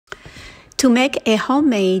To make a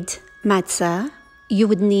homemade matzah, you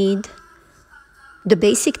would need the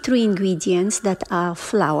basic 3 ingredients that are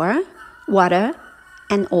flour, water,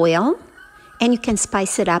 and oil, and you can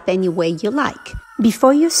spice it up any way you like.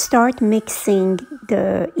 Before you start mixing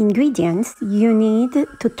the ingredients, you need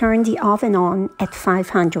to turn the oven on at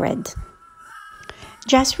 500.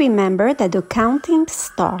 Just remember that the counting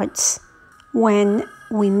starts when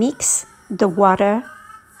we mix the water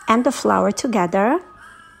and the flour together,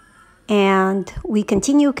 and we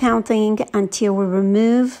continue counting until we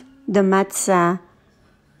remove the matzah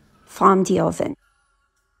from the oven.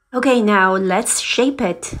 Okay, now let's shape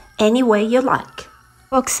it any way you like.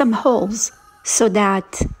 Poke some holes so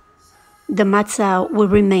that the matzah will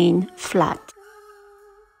remain flat.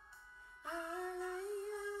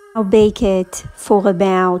 I'll bake it for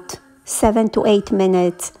about 7 to 8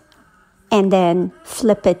 minutes and then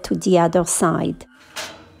flip it to the other side.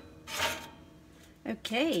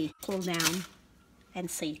 Okay, cool down and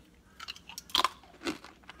see.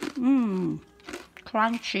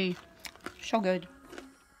 Crunchy, so good.